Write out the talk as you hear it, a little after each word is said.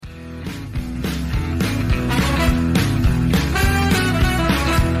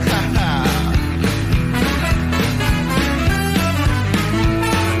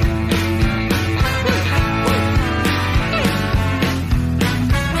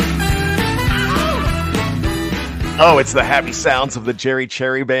Oh, it's the happy sounds of the Jerry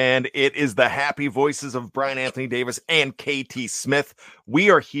Cherry Band. It is the happy voices of Brian Anthony Davis and KT Smith. We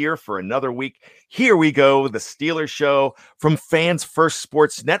are here for another week. Here we go, the Steelers Show from Fans First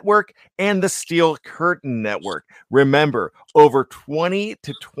Sports Network and the Steel Curtain Network. Remember, over 20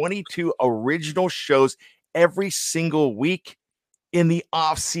 to 22 original shows every single week in the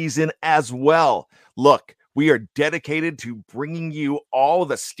off season as well. Look, we are dedicated to bringing you all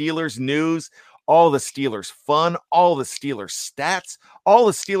the Steelers news, all the Steelers fun, all the Steelers stats, all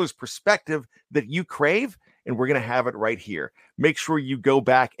the Steelers perspective that you crave, and we're going to have it right here. Make sure you go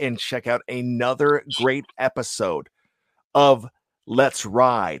back and check out another great episode of Let's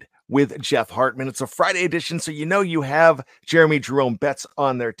Ride with Jeff Hartman. It's a Friday edition, so you know you have Jeremy Jerome Betts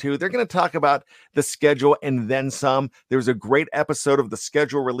on there too. They're going to talk about the schedule and then some. There was a great episode of the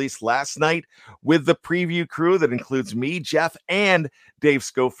schedule released last night with the preview crew that includes me, Jeff, and Dave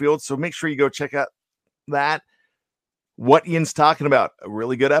Schofield. So make sure you go check out that. What Ian's talking about, a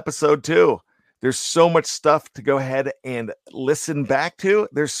really good episode too. There's so much stuff to go ahead and listen back to.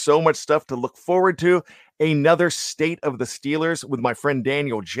 There's so much stuff to look forward to. Another State of the Steelers with my friend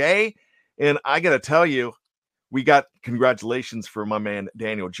Daniel J. And I got to tell you, we got congratulations for my man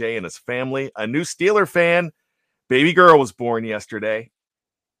Daniel J. and his family. A new Steeler fan. Baby girl was born yesterday.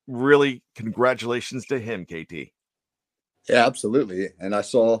 Really, congratulations to him, KT. Yeah, absolutely. And I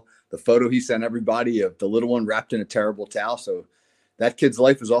saw the photo he sent everybody of the little one wrapped in a terrible towel. So that kid's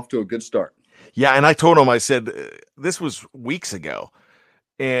life is off to a good start. Yeah, and I told him, I said, this was weeks ago.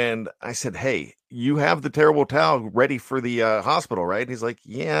 And I said, hey, you have the terrible towel ready for the hospital, right? He's like,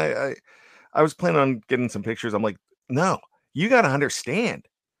 yeah, I was planning on getting some pictures. I'm like, no, you got to understand.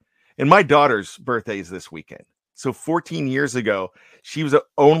 And my daughter's birthday is this weekend. So 14 years ago, she was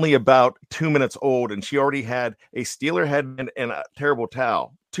only about 2 minutes old, and she already had a Steeler headband and a terrible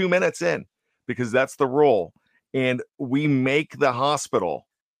towel 2 minutes in, because that's the rule. And we make the hospital,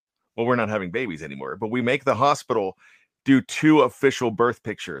 well, we're not having babies anymore, but we make the hospital do 2 official birth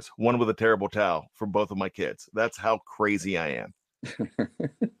pictures, one with a terrible towel for both of my kids. That's how crazy I am.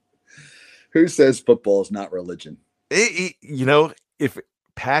 Who says football is not religion? If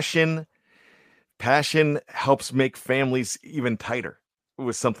passion helps make families even tighter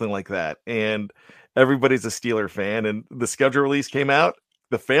with something like that. And everybody's a Steeler fan, and the schedule release came out,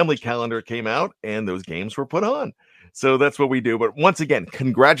 the family calendar came out, and those games were put on. So that's what we do. But once again,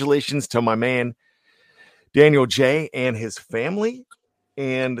 congratulations to my man, Daniel J. and his family.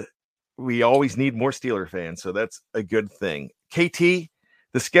 And we always need more Steeler fans. So that's a good thing. KT,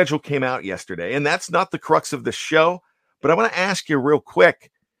 the schedule came out yesterday, and that's not the crux of the show, but I want to ask you real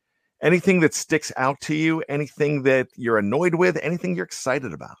quick, anything that sticks out to you, anything that you're annoyed with, anything you're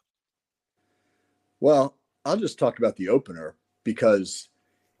excited about? Well, I'll just talk about the opener, because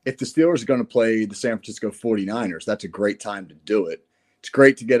if the Steelers are going to play the San Francisco 49ers, that's a great time to do it. It's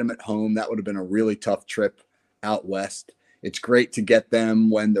great to get them at home. That would have been a really tough trip out west. It's great to get them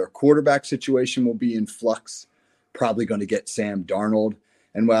when their quarterback situation will be in flux, probably going to get Sam Darnold.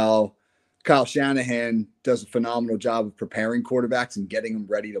 And while Kyle Shanahan does a phenomenal job of preparing quarterbacks and getting them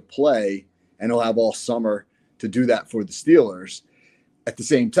ready to play, and he'll have all summer to do that for the Steelers, at the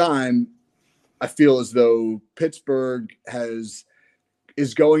same time, I feel as though Pittsburgh is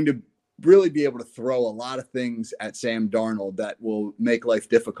going to really be able to throw a lot of things at Sam Darnold that will make life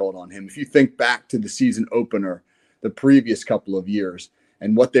difficult on him. If you think back to the season opener, the previous couple of years,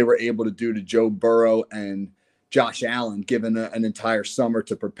 and what they were able to do to Joe Burrow and Josh Allen, given an entire summer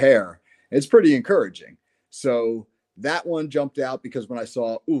to prepare, it's pretty encouraging. So that one jumped out, because when I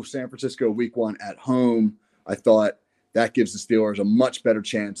saw, San Francisco week 1 at home, I thought that gives the Steelers a much better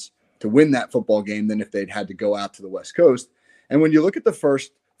chance to win that football game than if they'd had to go out to the West Coast. And when you look at the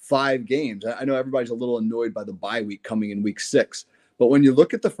first 5 games, I know everybody's a little annoyed by the bye week coming in week 6, but when you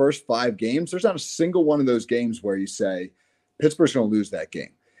look at the first 5 games, there's not a single one of those games where you say Pittsburgh's going to lose that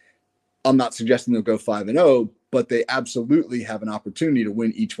game. I'm not suggesting they'll go 5-0, but they absolutely have an opportunity to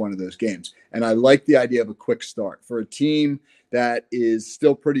win each one of those games. And I like the idea of a quick start. For a team that is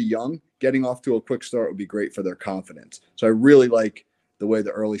still pretty young, getting off to a quick start would be great for their confidence. So I really like the way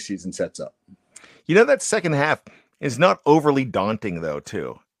the early season sets up. That second half is not overly daunting, though,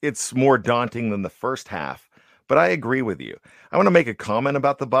 too. It's more daunting than the first half, but I agree with you. I want to make a comment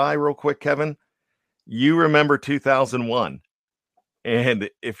about the bye real quick, Kevin. You remember 2001, and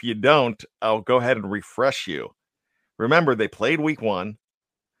if you don't, I'll go ahead and refresh you. Remember, they played week 1.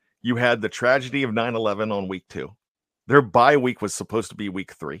 You had the tragedy of 9/11 on week 2. Their bye week was supposed to be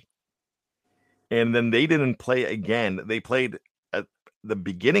week 3. And then they didn't play again. They played at the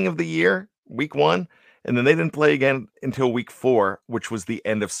beginning of the year, week 1, And then they didn't play again until week 4, which was the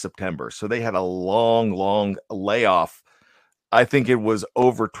end of September. So they had a long, long layoff. I think it was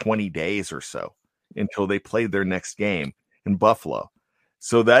over 20 days or so until they played their next game in Buffalo.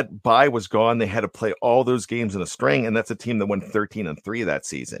 So that bye was gone. They had to play all those games in a string, and that's a team that went 13-3 that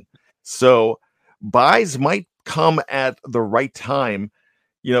season. So byes might come at the right time.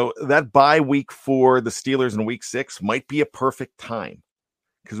 That bye week for the Steelers in week 6 might be a perfect time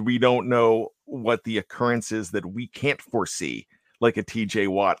because we don't know what the occurrence is that we can't foresee, like a TJ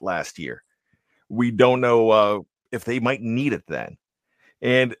Watt last year. We don't know if they might need it then.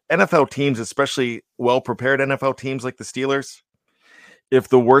 And NFL teams, especially well-prepared NFL teams like the Steelers, if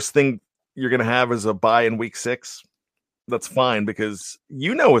the worst thing you're going to have is a bye in week 6, that's fine because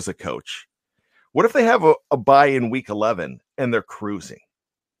as a coach, what if they have a bye in week 11 and they're cruising?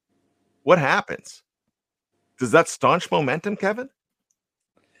 What happens? Does that staunch momentum, Kevin?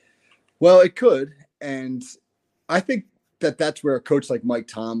 Well, it could. And I think that's where a coach like Mike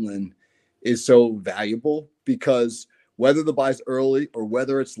Tomlin is so valuable, because whether the bye's early or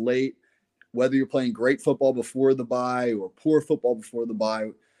whether it's late, whether you're playing great football before the bye or poor football before the bye,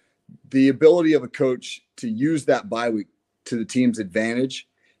 the ability of a coach to use that bye week to the team's advantage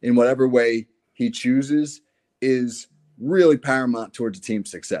in whatever way he chooses is really paramount towards the team's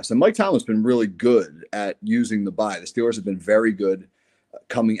success. And Mike Tomlin's been really good at using the bye. The Steelers have been very good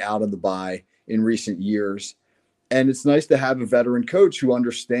coming out of the bye in recent years. And it's nice to have a veteran coach who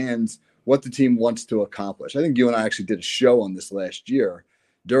understands what the team wants to accomplish. I think you and I actually did a show on this last year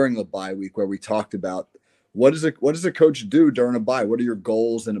during the bye week where we talked about what does a coach do during a bye? What are your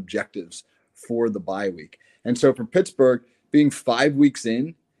goals and objectives for the bye week? And so for Pittsburgh, being 5 weeks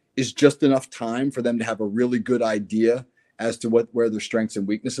in is just enough time for them to have a really good idea as to where their strengths and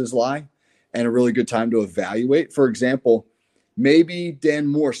weaknesses lie, and a really good time to evaluate. For example, maybe Dan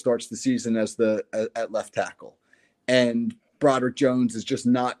Moore starts the season at left tackle, and Broderick Jones is just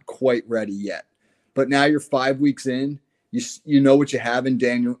not quite ready yet. But now you're 5 weeks in. You know what you have in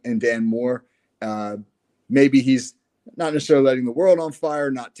Dan Moore. Maybe he's not necessarily letting the world on fire,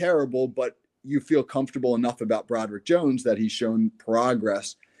 not terrible, but you feel comfortable enough about Broderick Jones that he's shown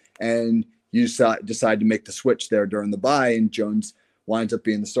progress, and you decide to make the switch there during the bye, and Jones winds up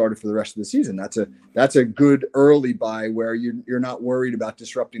being the starter for the rest of the season. That's a good early bye where you're not worried about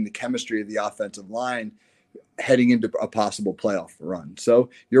disrupting the chemistry of the offensive line heading into a possible playoff run. So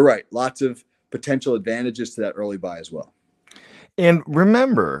you're right. Lots of potential advantages to that early bye as well. And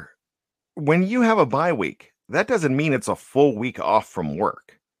remember, when you have a bye week, that doesn't mean it's a full week off from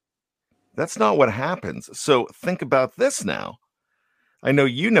work. That's not what happens. So think about this now. I know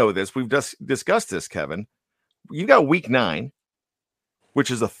you know this. We've just discussed this, Kevin. You got week 9, which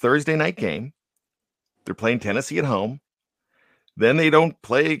is a Thursday night game. They're playing Tennessee at home. Then they don't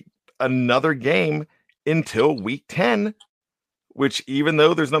play another game until week 10, which, even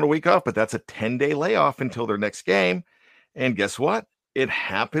though there's not a week off, but that's a 10-day layoff until their next game. And guess what? It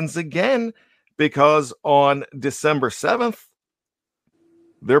happens again, because on December 7th,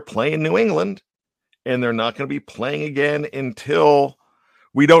 they're playing New England, and they're not going to be playing again until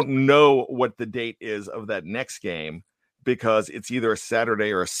we don't know what the date is of that next game, because it's either a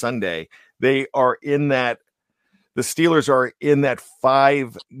Saturday or a Sunday. The Steelers are in that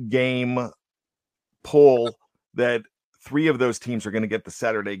 5-game poll that 3 of those teams are going to get the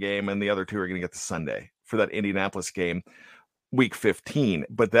Saturday game and the other 2 are going to get the Sunday for that Indianapolis game, week 15.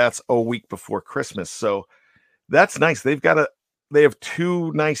 But that's a week before Christmas. So that's nice. They have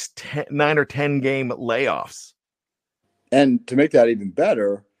 2 nice 9 or 10 game layoffs. And to make that even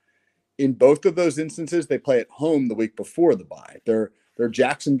better, in both of those instances, they play at home the week before the bye. They're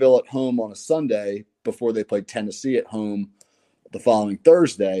Jacksonville at home on a Sunday before they play Tennessee at home the following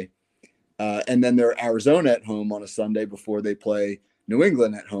Thursday. And then they're Arizona at home on a Sunday before they play New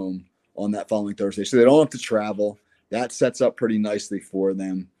England at home on that following Thursday. So they don't have to travel. That sets up pretty nicely for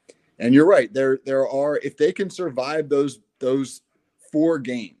them. And you're right. There are, if they can survive those 4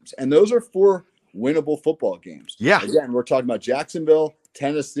 games, and those are 4 winnable football games. Yeah. Again, we're talking about Jacksonville,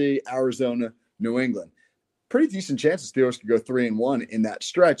 Tennessee, Arizona, New England. Pretty decent chance the Steelers could go 3-1 in that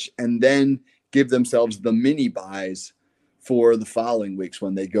stretch, and then give themselves the mini buys for the following weeks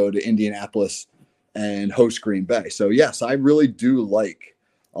when they go to Indianapolis and host Green Bay. So yes, I really do like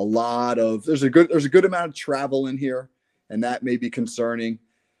a lot of, there's a good amount of travel in here, and that may be concerning.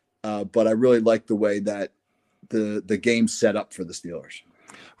 But I really like the way that the game's set up for the Steelers.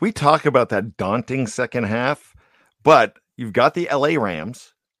 We talk about that daunting second half, but you've got the LA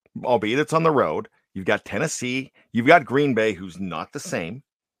Rams, albeit it's on the road. You've got Tennessee. You've got Green Bay, who's not the same.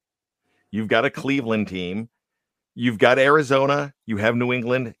 You've got a Cleveland team. You've got Arizona. You have New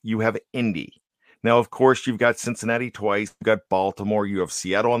England. You have Indy. Now, of course, you've got Cincinnati twice, you've got Baltimore, you have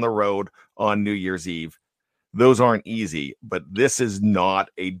Seattle on the road on New Year's Eve. Those aren't easy, but this is not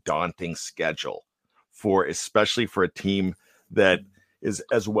a daunting schedule especially for a team that is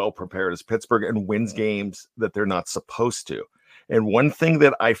as well prepared as Pittsburgh and wins games that they're not supposed to. And one thing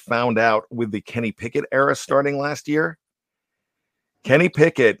that I found out with the Kenny Pickett era starting last year, Kenny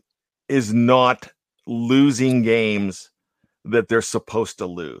Pickett is not losing games that they're supposed to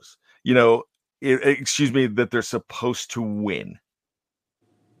lose. That they're supposed to win.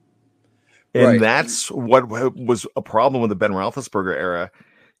 And Right. that's what was a problem with the Ben Roethlisberger era.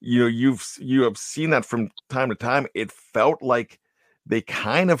 You have seen that from time to time. It felt like they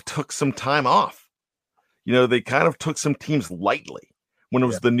kind of took some time off. They kind of took some teams lightly when it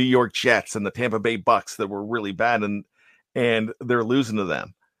was the New York Jets and the Tampa Bay Bucks that were really bad, and they're losing to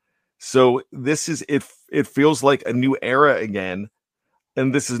them. So this is it. It feels like a new era again.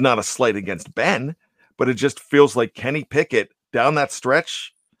 And this is not a slight against Ben, but it just feels like Kenny Pickett down that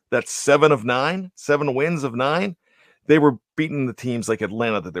stretch, that 7 wins of 9, they were beating the teams like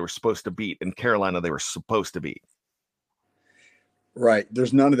Atlanta that they were supposed to beat, and Carolina they were supposed to beat. Right.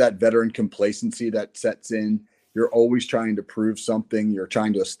 There's none of that veteran complacency that sets in. You're always trying to prove something. You're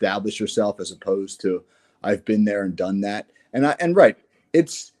trying to establish yourself as opposed to I've been there and done that. And right.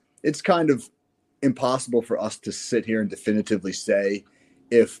 It's kind of impossible for us to sit here and definitively say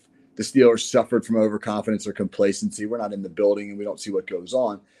if the Steelers suffered from overconfidence or complacency. We're not in the building and we don't see what goes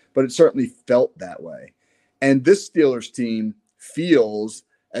on, but it certainly felt that way. And this Steelers team feels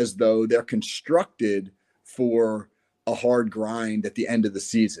as though they're constructed for a hard grind at the end of the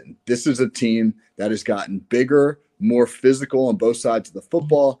season. This is a team that has gotten bigger, more physical on both sides of the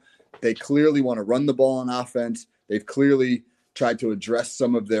football. They clearly want to run the ball on offense. They've clearly tried to address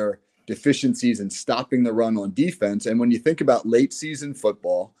some of their deficiencies in stopping the run on defense. And when you think about late season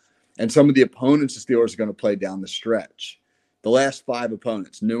football and some of the opponents the Steelers are going to play down the stretch, the last 5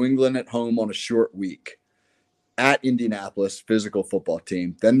 opponents, New England at home on a short week, at Indianapolis, physical football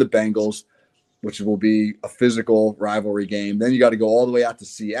team, then the Bengals, which will be a physical rivalry game. Then you got to go all the way out to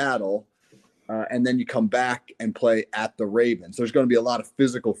Seattle, and then you come back and play at the Ravens. There's going to be a lot of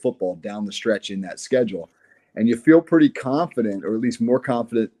physical football down the stretch in that schedule. And you feel pretty confident, or at least more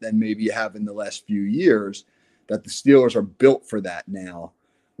confident than maybe you have in the last few years, that the Steelers are built for that now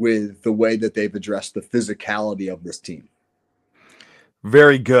with the way that they've addressed the physicality of this team.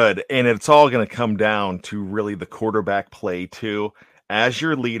 Very good. And it's all going to come down to really the quarterback play too, as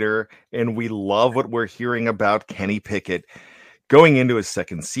your leader. And we love what we're hearing about Kenny Pickett going into his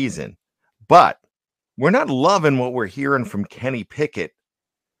second season. But we're not loving what we're hearing from Kenny Pickett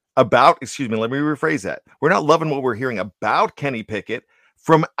let me rephrase that. We're not loving what we're hearing about Kenny Pickett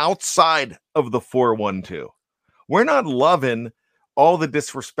from outside of the 4-1-2. We're not loving all the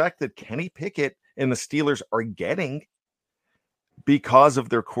disrespect that Kenny Pickett and the Steelers are getting because of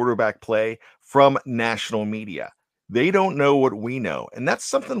their quarterback play from national media. They don't know what we know. And that's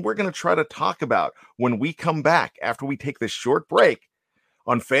something we're going to try to talk about when we come back after we take this short break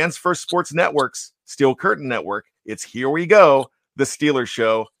on Fans First Sports Network's Steel Curtain Network. It's Here We Go, the Steelers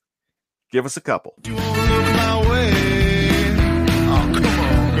Show. Give us a couple. You won't look my way. Oh, come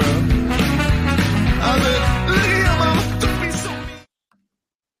on, girl.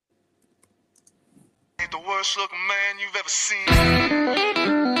 Ain't the worst looking man you've ever seen.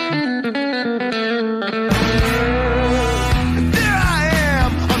 And there I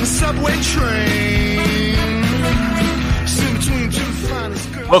am on the subway train. Sitting between two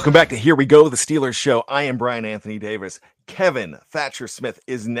finest girls. Welcome back to Here We Go, the Steelers Show. I am Brian Anthony Davis. Kevin Thatcher Smith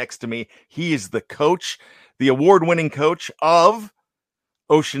is next to me. He is the coach, the award-winning coach of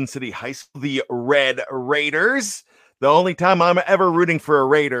Ocean City High School, the Red Raiders. The only time I'm ever rooting for a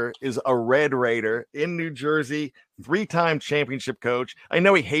Raider is a Red Raider in New Jersey, 3-time championship coach. I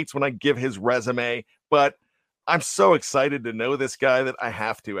know he hates when I give his resume, but I'm so excited to know this guy that I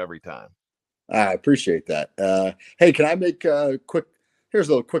have to every time. I appreciate that. Hey, can I make a quick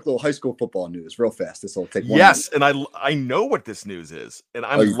little high school football news real fast? This will take 1 minute. And I know what this news is, and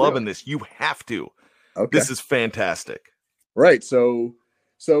I'm loving this. You have to. Okay. This is fantastic. Right. So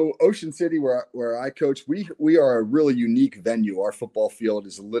Ocean City, where I coach, we are a really unique venue. Our football field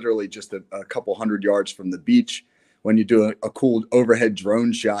is literally just a couple hundred yards from the beach. When you do a cool overhead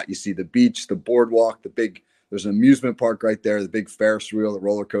drone shot, you see the beach, the boardwalk, there's an amusement park right there, the big Ferris wheel, the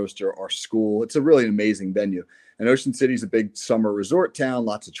roller coaster, our school. It's a really amazing venue. And Ocean City is a bbig summer resort town,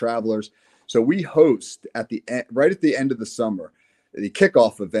 lots of travelers. So we host right at the end of the summer, the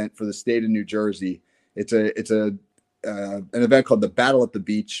kickoff event for the state of New Jersey. It's an event called the Battle at the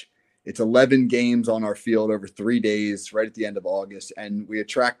Beach. It's 11 games on our field over 3 days, right at the end of August, and we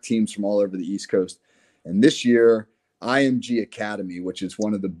attract teams from all over the East Coast. And this year, IMG Academy, which is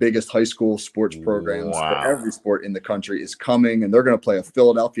one of the biggest high school sports programs for Wow. every sport in the country, is coming, and they're going to play a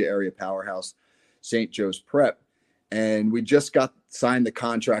Philadelphia area powerhouse, St. Joe's Prep. And we just got signed the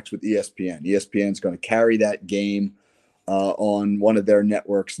contracts with ESPN. ESPN is going to carry that game on one of their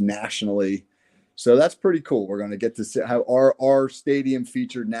networks nationally. So that's pretty cool. We're going to get to have our stadium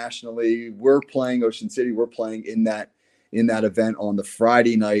featured nationally. We're playing Ocean City. We're playing in that event on the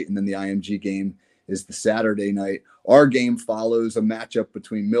Friday night, and then the IMG game is the Saturday night. Our game follows a matchup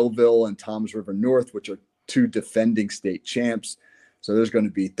between Millville and Toms River North, which are two defending state champs. So there's going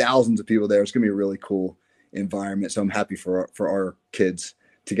to be thousands of people there. It's going to be a really cool environment. So I'm happy for our kids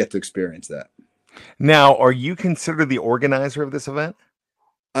to get to experience that. Now, are you considered the organizer of this event?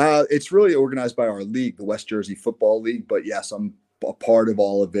 It's really organized by our league, the West Jersey Football League. But yes, I'm a part of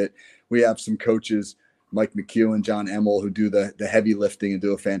all of it. We have some coaches, Mike McHugh and John Emmel, who do the heavy lifting and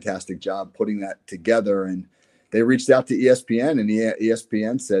do a fantastic job putting that together. And they reached out to ESPN, and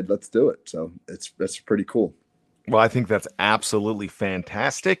ESPN said, let's do it. So that's pretty cool. Well, I think that's absolutely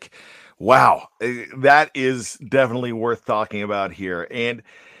fantastic. Wow. That is definitely worth talking about here. And,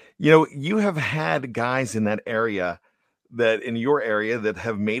 you have had guys in that area in your area that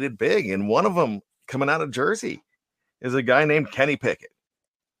have made it big. And one of them coming out of Jersey is a guy named Kenny Pickett.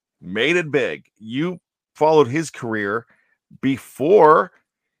 Made it big. You followed his career before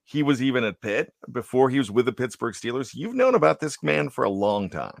he was even at Pitt, before he was with the Pittsburgh Steelers. You've known about this man for a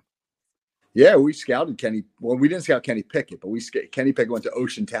long time. Yeah, we scouted Kenny. Well, we didn't scout Kenny Pickett, but Kenny Pickett went to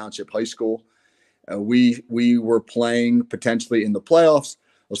Ocean Township High School. We were playing potentially in the playoffs,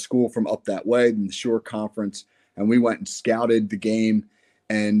 a school from up that way in the Shore Conference, and we went and scouted the game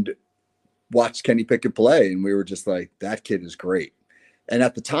and watched Kenny Pickett play, and we were just like, that kid is great. And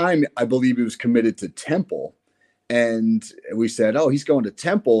at the time, I believe he was committed to Temple, and we said, oh, he's going to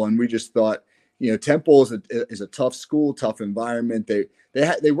Temple, and we just thought, Temple is a tough school, tough environment.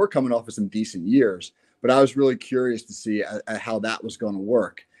 They were coming off of some decent years, but I was really curious to see how that was going to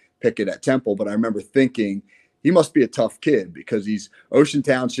work, Pickett at Temple. But I remember thinking he must be a tough kid because he's Ocean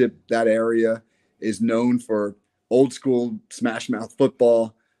Township. That area is known for old school smash mouth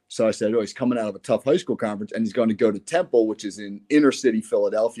football. So I said, oh, he's coming out of a tough high school conference, and he's going to go to Temple, which is in inner city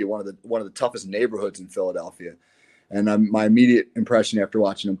Philadelphia, one of the toughest neighborhoods in Philadelphia. And my immediate impression after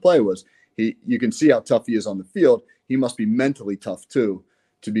watching him play was you can see how tough he is on the field. He must be mentally tough too,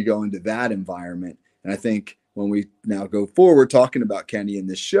 to be going to that environment. And I think when we now go forward talking about Kenny in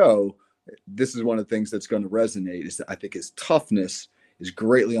this show, this is one of the things that's going to resonate, is that I think his toughness is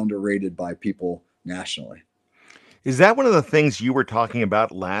greatly underrated by people nationally. Is that one of the things you were talking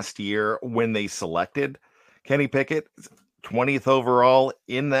about last year when they selected Kenny Pickett, 20th overall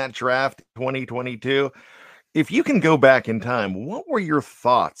in that draft 2022? If you can go back in time, what were your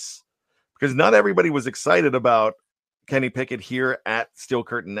thoughts? Because not everybody was excited about Kenny Pickett here at Steel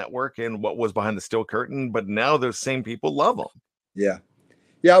Curtain Network and what was behind the Steel Curtain, but now those same people love him. Yeah.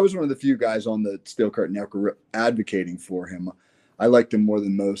 Yeah, I was one of the few guys on the Steel Curtain Network advocating for him. I liked him more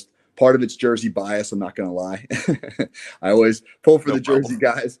than most. Part of it's Jersey bias, I'm not going to lie. I always pull for the Jersey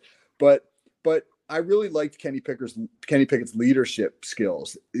guys. But I really liked Kenny Pickett's leadership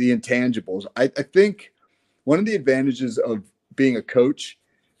skills, the intangibles. I think one of the advantages of being a coach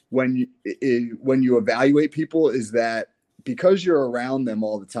when you evaluate people is that because you're around them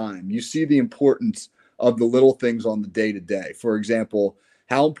all the time, you see the importance of the little things on the day-to-day. For example,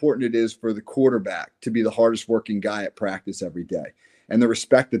 how important it is for the quarterback to be the hardest working guy at practice every day, and the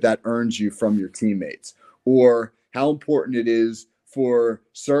respect that earns you from your teammates, or how important it is for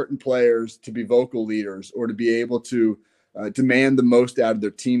certain players to be vocal leaders or to be able to demand the most out of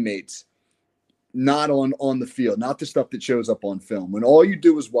their teammates, not on the field, not the stuff that shows up on film. When all you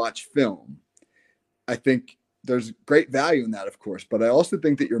do is watch film, I think there's great value in that, of course, but I also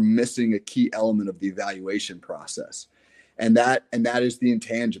think that you're missing a key element of the evaluation process, and that is the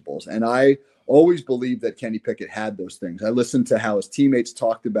intangibles. And I always believed that Kenny Pickett had those things. I listened to how his teammates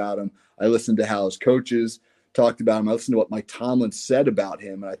talked about him. I listened to how his coaches talked about him. I listened to what Mike Tomlin said about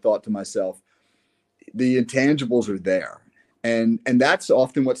him, and I thought to myself, the intangibles are there. And that's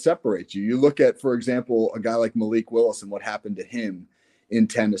often what separates you. You look at, for example, a guy like Malik Willis and what happened to him in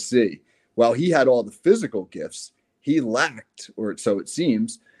Tennessee. While he had all the physical gifts, he lacked, or so it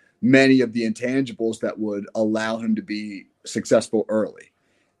seems, many of the intangibles that would allow him to be successful early.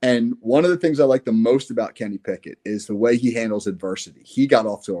 And one of the things I like the most about Kenny Pickett is the way he handles adversity. He got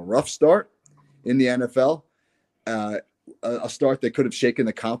off to a rough start in the NFL, a start that could have shaken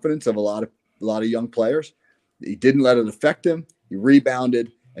the confidence of a lot of young players. He didn't let it affect him. He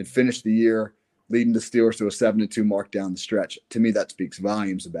rebounded, and finish the year leading the Steelers to a 7-2 mark down the stretch. To me, that speaks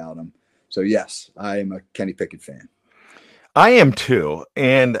volumes about him. So, yes, I am a Kenny Pickett fan. I am too.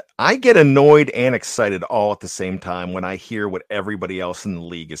 And I get annoyed and excited all at the same time when I hear what everybody else in the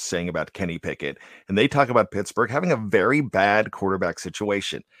league is saying about Kenny Pickett. And they talk about Pittsburgh having a very bad quarterback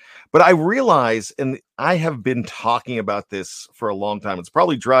situation. But I realize, and I have been talking about this for a long time, it's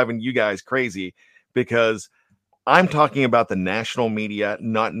probably driving you guys crazy because I'm talking about the national media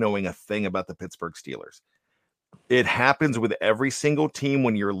not knowing a thing about the Pittsburgh Steelers. It happens with every single team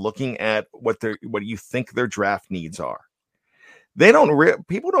when you're looking at what you think their draft needs are.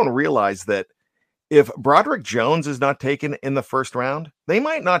 People don't realize that if Broderick Jones is not taken in the first round, they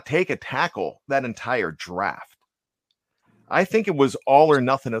might not take a tackle that entire draft. I think it was all or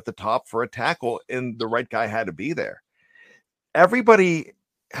nothing at the top for a tackle, and the right guy had to be there. Everybody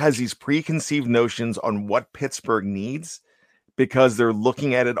has these preconceived notions on what Pittsburgh needs because they're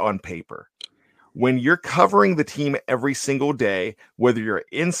looking at it on paper. When you're covering the team every single day, whether you're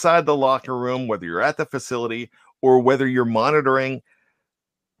inside the locker room, whether you're at the facility, or whether you're monitoring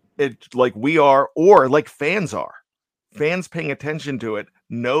it like we are, or like fans are, fans paying attention to it,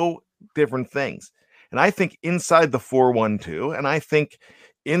 know different things. And I think inside the 412, and I think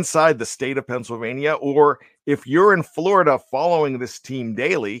inside the state of Pennsylvania, or if you're in Florida following this team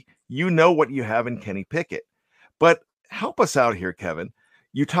daily, you know what you have in Kenny Pickett. But help us out here, Kevin.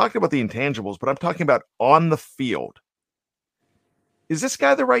 You talked about the intangibles, but I'm talking about on the field. Is this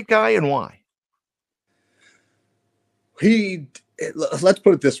guy the right guy, and why? Let's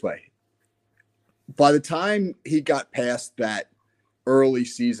put it this way. By the time he got past that early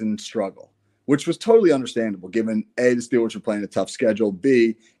season struggle, which was totally understandable given A, the Steelers were playing a tough schedule,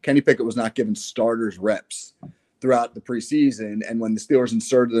 B, Kenny Pickett was not given starters reps throughout the preseason, and when the Steelers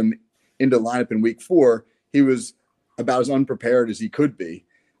inserted him into the lineup in week 4, he was about as unprepared as he could be.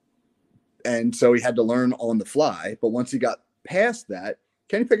 And so he had to learn on the fly. But once he got past that,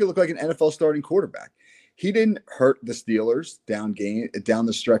 Kenny Pickett looked like an NFL starting quarterback. He didn't hurt the Steelers down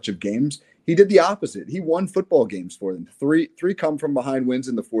the stretch of games. He did the opposite. He won football games for them. Three come from behind wins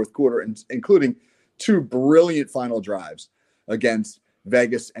in the fourth quarter, including 2 brilliant final drives against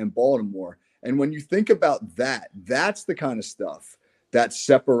Vegas and Baltimore. And when you think about that, that's the kind of stuff that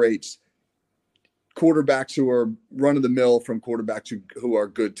separates quarterbacks who are run-of-the-mill from quarterbacks who are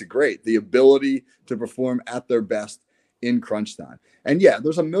good to great. The ability to perform at their best in crunch time. And yeah,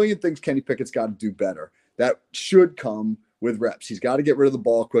 there's a million things Kenny Pickett's got to do better. That should come with reps. He's got to get rid of the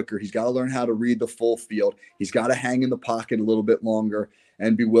ball quicker. He's got to learn how to read the full field. He's got to hang in the pocket a little bit longer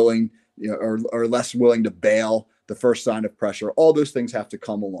and be willing, or less willing to bail the first sign of pressure. All those things have to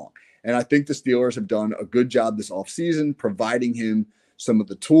come along. And I think the Steelers have done a good job this offseason providing him some of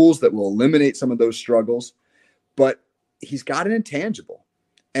the tools that will eliminate some of those struggles. But he's got an intangible.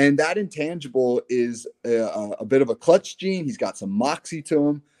 And that intangible is a bit of a clutch gene. He's got some moxie to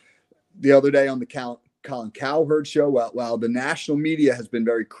him. The other day on the Colin Cowherd show, while the national media has been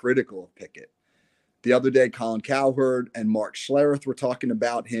very critical of Pickett, the other day Colin Cowherd and Mark Schlereth were talking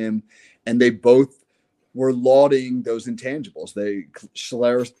about him, and they both were lauding those intangibles.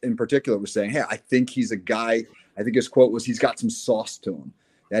 Schlereth in particular was saying, hey, I think he's a guy, I think his quote was, he's got some sauce to him,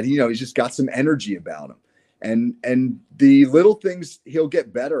 that he's just got some energy about him. And the little things he'll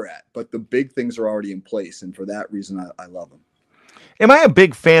get better at, but the big things are already in place. And for that reason, I love him. Am I a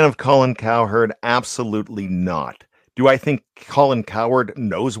big fan of Colin Cowherd? Absolutely not. Do I think Colin Cowherd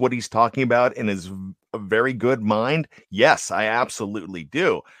knows what he's talking about and is a very good mind? Yes, I absolutely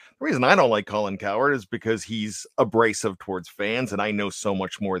do. The reason I don't like Colin Cowherd is because he's abrasive towards fans, and I know so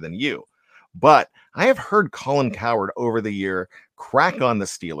much more than you. But I have heard Colin Cowherd over the year crack on the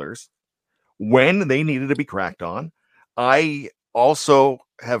Steelers when they needed to be cracked on. I also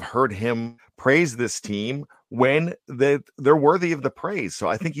have heard him praise this team when they're worthy of the praise. So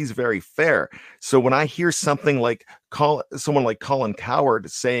I think he's very fair. So when I hear something like someone like Colin Cowherd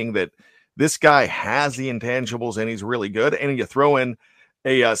saying that this guy has the intangibles and he's really good, and you throw in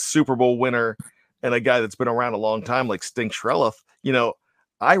a Super Bowl winner and a guy that's been around a long time like Stink Shreleth,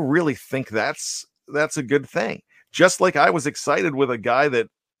 I really think that's a good thing. Just like I was excited with a guy that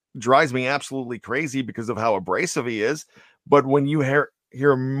drives me absolutely crazy because of how abrasive he is. But when you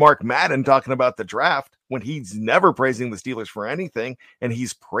hear Mark Madden talking about the draft, when he's never praising the Steelers for anything, and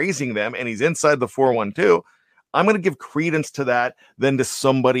he's praising them, and he's inside the 412, I'm going to give credence to that than to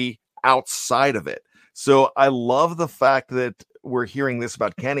somebody outside of it. So I love the fact that we're hearing this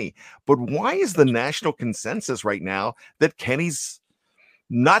about Kenny, but why is the national consensus right now that Kenny's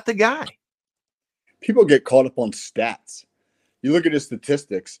not the guy? People get caught up on stats. You look at his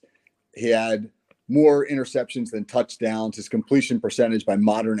statistics. He had more interceptions than touchdowns. His completion percentage by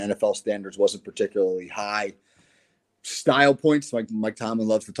modern NFL standards wasn't particularly high. Style points, like Mike Tomlin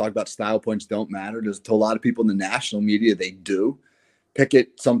loves to talk about, style points don't matter. To a lot of people in the national media, they do.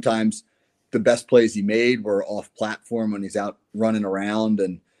 Pickett, sometimes the best plays he made were off platform when he's out running around,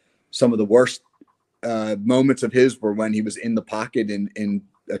 and some of the worst moments of his were when he was in the pocket in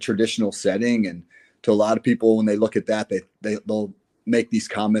a traditional setting. And to a lot of people, when they look at that, they'll make these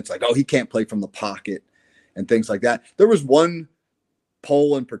comments like, oh, he can't play from the pocket and things like that. There was one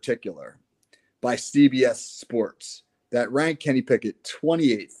poll in particular by CBS Sports that ranked Kenny Pickett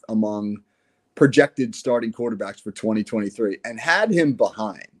 28th among projected starting quarterbacks for 2023 and had him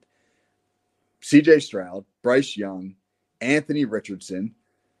behind CJ Stroud, Bryce Young, Anthony Richardson,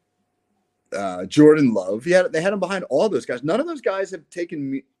 Jordan Love. They had him behind all those guys. None of those guys have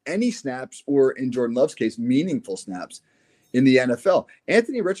taken any snaps, or in Jordan Love's case, meaningful snaps in the NFL.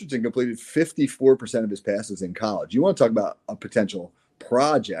 Anthony Richardson completed 54% of his passes in college. You want to talk about a potential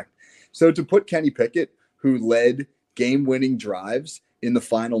project. So to put Kenny Pickett, who led game-winning drives in the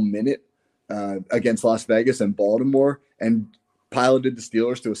final minute against Las Vegas and Baltimore and piloted the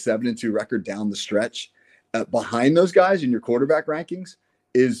Steelers to a 7-2 record down the stretch, behind those guys in your quarterback rankings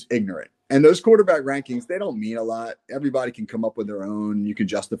is ignorant. And those quarterback rankings, they don't mean a lot. Everybody can come up with their own. You can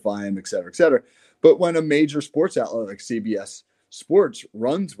justify them, et cetera, et cetera. But when a major sports outlet like CBS Sports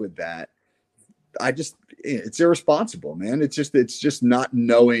runs with that, it's irresponsible, man. It's just not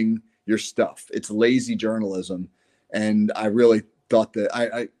knowing your stuff. It's lazy journalism. And I really thought that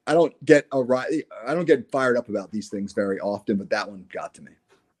I don't get fired up about these things very often, but that one got to me.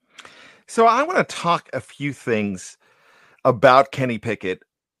 So I want to talk a few things about Kenny Pickett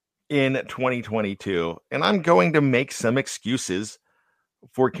in 2022, and I'm going to make some excuses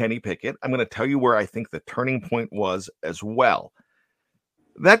for Kenny Pickett. I'm going to tell you where I think the turning point was as well.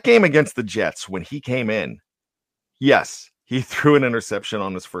 That game against the Jets, when he came in, yes, he threw an interception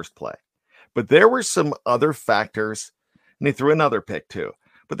on his first play, but there were some other factors, and he threw another pick too.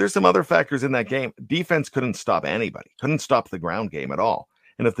 But there's some other factors in that game. Defense couldn't stop anybody, couldn't stop the ground game at all.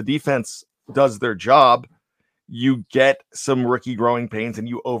 And if the defense does their job, you get some rookie growing pains and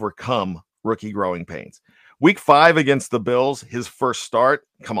you overcome rookie growing pains. Week 5 against the Bills, his first start,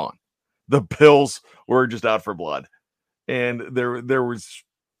 come on. The Bills were just out for blood. And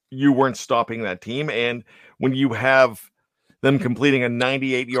you weren't stopping that team. And when you have them completing a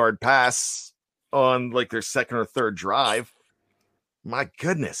 98-yard pass on like their second or third drive, my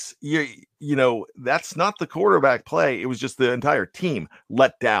goodness, you know, that's not the quarterback play. It was just the entire team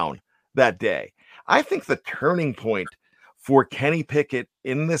let down that day. I think the turning point for Kenny Pickett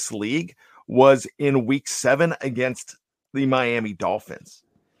in this league was in week 7 against the Miami Dolphins.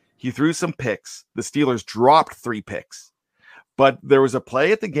 He threw some picks. The Steelers dropped 3 picks. But there was a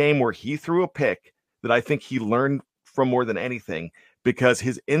play at the game where he threw a pick that I think he learned from more than anything, because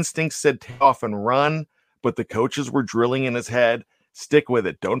his instincts said take off and run, but the coaches were drilling in his head, stick with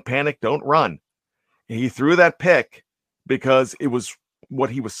it. Don't panic. Don't run. He threw that pick because it was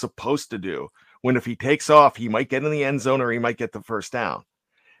what he was supposed to do. When if he takes off, he might get in the end zone or he might get the first down.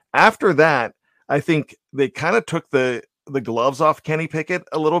 After that, I think they kind of took the gloves off Kenny Pickett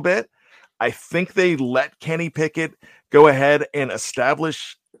a little bit. I think they let Kenny Pickett go ahead and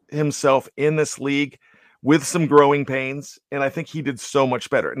establish himself in this league with some growing pains, and I think he did so much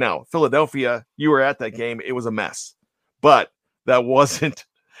better. Now, Philadelphia, you were at that game. It was a mess. But it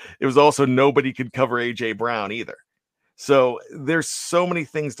was also nobody could cover A.J. Brown either. So there's so many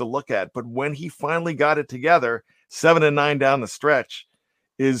things to look at, but when he finally got it together, 7-9 down the stretch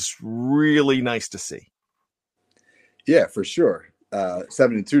is really nice to see. Yeah, for sure.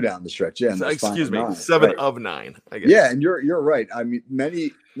 7-2 down the stretch. Yeah, excuse me, 7 of 9. I guess. Yeah, and you're right. I mean,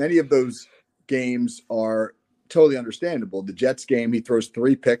 many of those games are totally understandable. The Jets game, he throws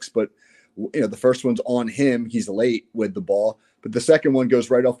 3 picks, but the first one's on him. He's late with the ball. But the second one goes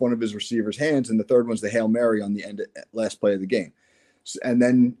right off one of his receivers' hands, and the third one's the Hail Mary on the end last play of the game. And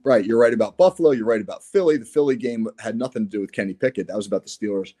then, right, you're right about Buffalo. You're right about Philly. The Philly game had nothing to do with Kenny Pickett. That was about the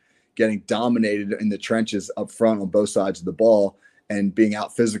Steelers getting dominated in the trenches up front on both sides of the ball and being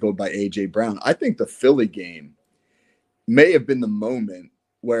out physical by A.J. Brown. I think the Philly game may have been the moment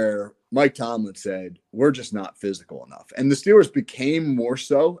where Mike Tomlin said, we're just not physical enough. And the Steelers became more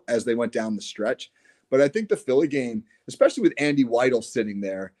so as they went down the stretch. But I think the Philly game, especially with Andy Weidel sitting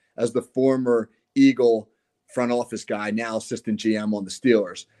there as the former Eagle front office guy, now assistant GM on the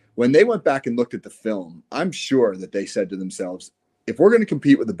Steelers, when they went back and looked at the film, I'm sure that they said to themselves, if we're going to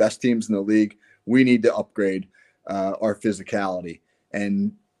compete with the best teams in the league, we need to upgrade our physicality.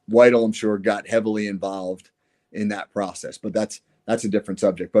 And Weidel, I'm sure, got heavily involved in that process. But that's that's a different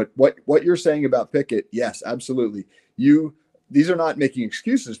subject. But what you're saying about Pickett, yes, absolutely. These are not making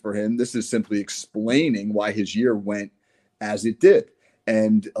excuses for him. This is simply explaining why his year went as it did.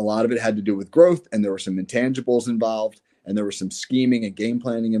 And a lot of it had to do with growth, and there were some intangibles involved, and there was some scheming and game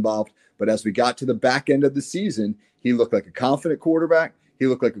planning involved. But as we got to the back end of the season, he looked like a confident quarterback. He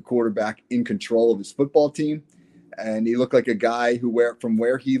looked like a quarterback in control of his football team. And he looked like a guy who, from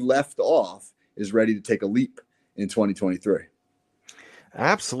where he left off, is ready to take a leap in 2023.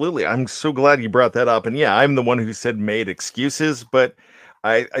 Absolutely. I'm so glad you brought that up. And yeah, I'm the one who said made excuses, but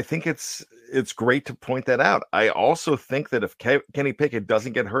I think it's great to point that out. I also think that if Kenny Pickett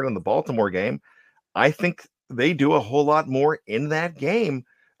doesn't get hurt in the Baltimore game, I think they do a whole lot more in that game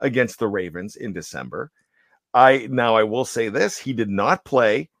against the Ravens in December. I will say this, he did not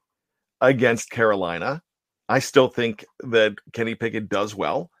play against Carolina. I still think that Kenny Pickett does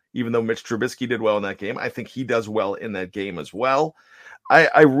well, even though Mitch Trubisky did well in that game. I think he does well in that game as well.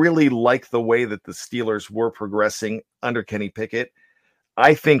 I really like the way that the Steelers were progressing under Kenny Pickett.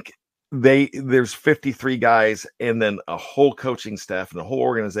 I think there's 53 guys and then a whole coaching staff and a whole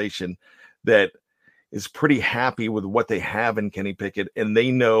organization that is pretty happy with what they have in Kenny Pickett, and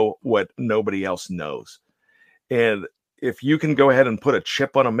they know what nobody else knows. And if you can go ahead and put a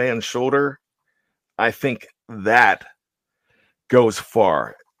chip on a man's shoulder, I think that goes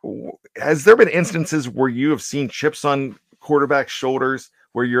far. Has there been instances where you have seen chips on quarterback shoulders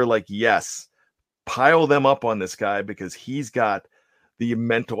where you're like, yes, pile them up on this guy because he's got the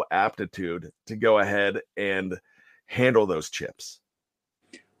mental aptitude to go ahead and handle those chips?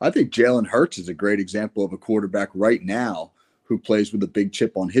 I think Jalen Hurts is a great example of a quarterback right now who plays with a big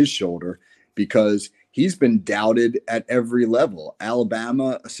chip on his shoulder because he's been doubted at every level.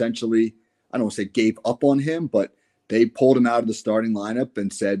 Alabama essentially, I don't want to say gave up on him, but they pulled him out of the starting lineup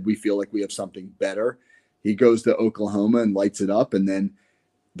and said, we feel like we have something better. He goes to Oklahoma and lights it up. And then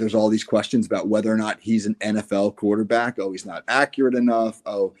there's all these questions about whether or not he's an NFL quarterback. Oh, he's not accurate enough.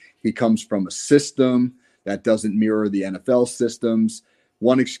 Oh, he comes from a system that doesn't mirror the NFL systems.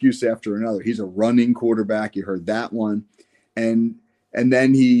 One excuse after another. He's a running quarterback. You heard that one. And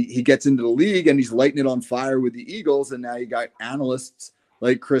then he gets into the league and he's lighting it on fire with the Eagles. And now you got analysts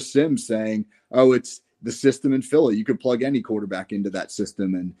like Chris Sims saying, oh, it's the system in Philly. You could plug any quarterback into that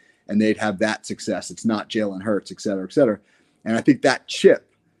system and they'd have that success. It's not Jalen Hurts, et cetera, et cetera. And I think that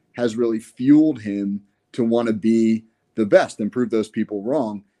chip has really fueled him to want to be the best and prove those people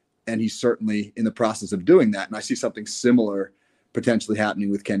wrong. And he's certainly in the process of doing that. And I see something similar potentially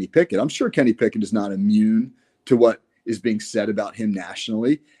happening with Kenny Pickett. I'm sure Kenny Pickett is not immune to what is being said about him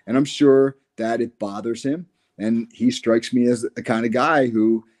nationally. And I'm sure that it bothers him. And he strikes me as the kind of guy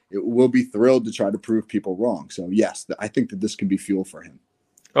who will be thrilled to try to prove people wrong. So yes, I think that this can be fuel for him.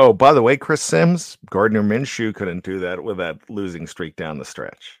 Oh, by the way, Chris Sims, Gardner Minshew couldn't do that with that losing streak down the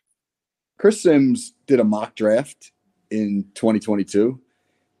stretch. Chris Sims did a mock draft in 2022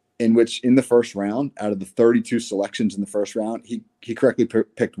 in which in the first round, out of the 32 selections in the first round, he correctly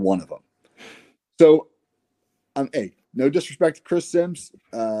picked one of them. So, hey, no disrespect to Chris Sims.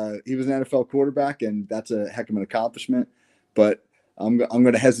 He was an NFL quarterback, and that's a heck of an accomplishment. But I'm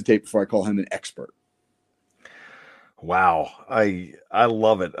going to hesitate before I call him an expert. Wow. I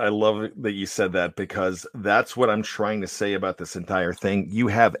love it. I love it that you said that because that's what I'm trying to say about this entire thing. You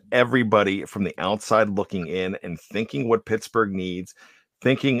have everybody from the outside looking in and thinking what Pittsburgh needs,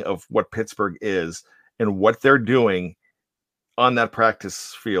 thinking of what Pittsburgh is and what they're doing on that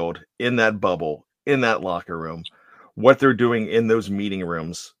practice field, in that bubble, in that locker room, what they're doing in those meeting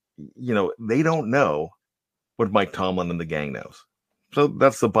rooms. You know, they don't know what Mike Tomlin and the gang knows. So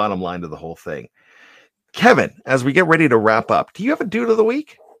that's the bottom line to the whole thing. Kevin, as we get ready to wrap up, do you have a dude of the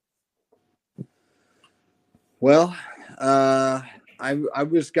week? Well, I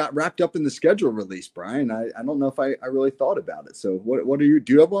got wrapped up in the schedule release, Brian. I don't know if I really thought about it. So what do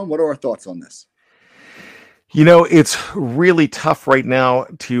you have one? What are our thoughts on this? You know, it's really tough right now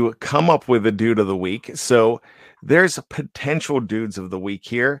to come up with a dude of the week. So there's potential dudes of the week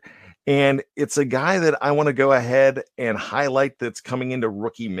here. And it's a guy that I want to go ahead and highlight that's coming into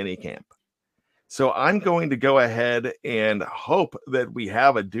rookie minicamp. So I'm going to go ahead and hope that we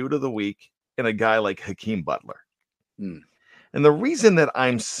have a dude of the week in a guy like Hakeem Butler. And the reason that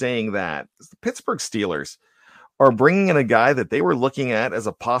I'm saying that is the Pittsburgh Steelers are bringing in a guy that they were looking at as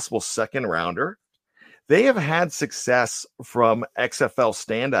a possible second rounder. They have had success from XFL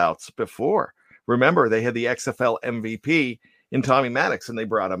standouts before. Remember, they had the XFL MVP in Tommy Maddox, and they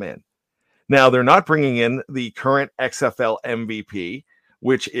brought him in. Now, they're not bringing in the current XFL MVP,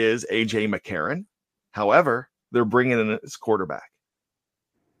 which is A.J. McCarron. However, they're bringing in his quarterback.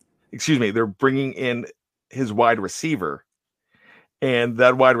 They're bringing in his wide receiver. And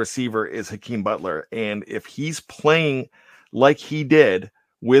that wide receiver is Hakeem Butler. And if he's playing like he did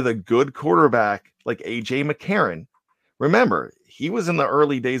with a good quarterback like A.J. McCarron, remember, he was in the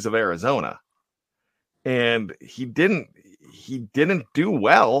early days of Arizona. And he didn't do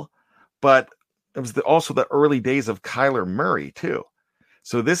well, but it was also the early days of Kyler Murray, too.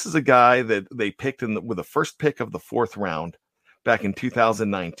 So this is a guy that they picked with the first pick of the 4th round back in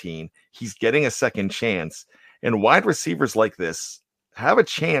 2019. He's getting a second chance. And wide receivers like this have a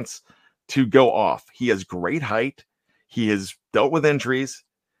chance to go off. He has great height. He has dealt with injuries.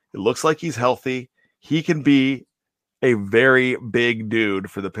 It looks like he's healthy. He can be a very big dude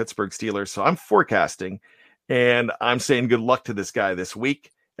for the Pittsburgh Steelers. So I'm forecasting, and I'm saying good luck to this guy this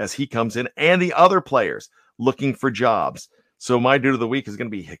week as he comes in, and the other players looking for jobs. So my dude of the week is going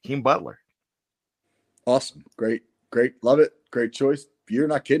to be Hakeem Butler. Awesome. Great. Love it. Great choice. You're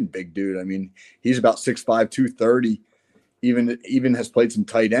not kidding, big dude. I mean, he's about 6'5", 230, even has played some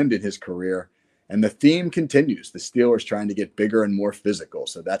tight end in his career. And the theme continues. The Steelers trying to get bigger and more physical.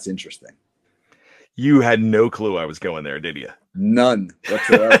 So that's interesting. You had no clue I was going there, did you? None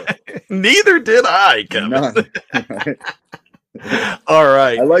whatsoever. Neither did I, Kevin. None. All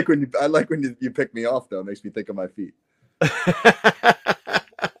right. I like when you pick me off, though. It makes me think of my feet.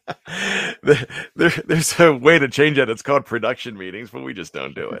 There's a way to change it. It's called production meetings, but we just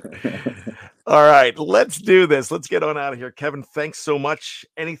don't do it. All right, let's do this. Let's get on out of here. Kevin, thanks so much.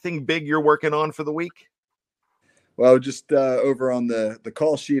 Anything big you're working on for the week? Well, just over on the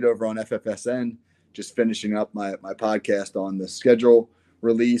call sheet over on FFSN, just finishing up my podcast on the schedule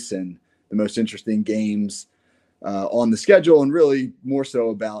release and the most interesting games on the schedule, and really more so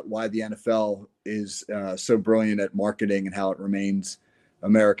about why the NFL is so brilliant at marketing and how it remains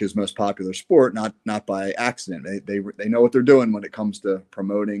America's most popular sport, not by accident. They know what they're doing when it comes to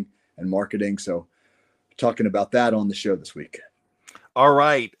promoting and marketing. So talking about that on the show this week. All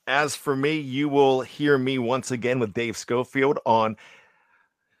right. As for me, you will hear me once again with Dave Schofield on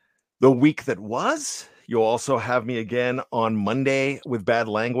the week that was. You'll also have me again on Monday with Bad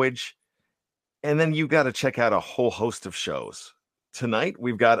Language. And then you got to check out a whole host of shows. Tonight,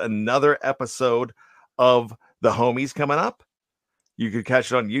 we've got another episode of The Homies coming up. You could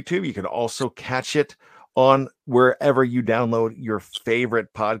catch it on YouTube. You can also catch it on wherever you download your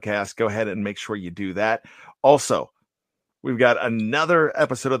favorite podcast. Go ahead and make sure you do that. Also, we've got another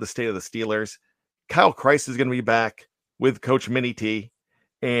episode of the State of the Steelers. Kyle Kreis is going to be back with Coach Minnie T.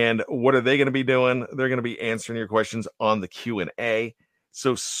 And what are they going to be doing? They're going to be answering your questions on the Q&A.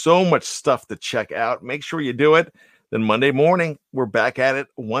 So much stuff to check out. Make sure you do it. Then Monday morning, we're back at it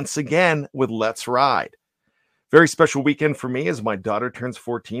once again with Let's Ride. Very special weekend for me as my daughter turns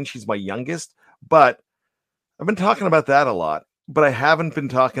 14. She's my youngest, but I've been talking about that a lot, but I haven't been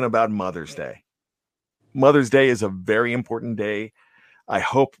talking about Mother's Day. Mother's Day is a very important day. I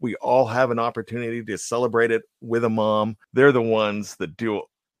hope we all have an opportunity to celebrate it with a mom. They're the ones that do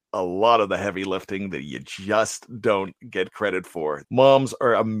a lot of the heavy lifting that you just don't get credit for. Moms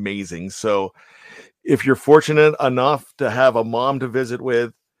are amazing. So if you're fortunate enough to have a mom to visit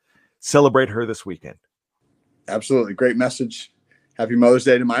with, celebrate her this weekend. Absolutely. Great message. Happy Mother's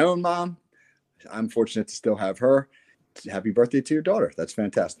Day to my own mom. I'm fortunate to still have her. Happy birthday to your daughter. That's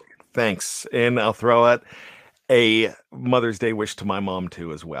fantastic. Thanks. And I'll throw out a Mother's Day wish to my mom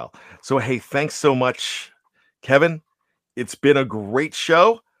too as well. So, hey, thanks so much, Kevin. It's been a great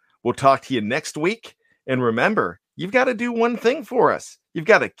show. We'll talk to you next week. And remember, you've got to do one thing for us. You've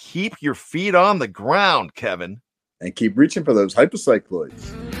got to keep your feet on the ground, Kevin. And keep reaching for those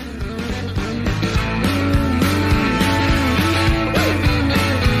hypocycloids.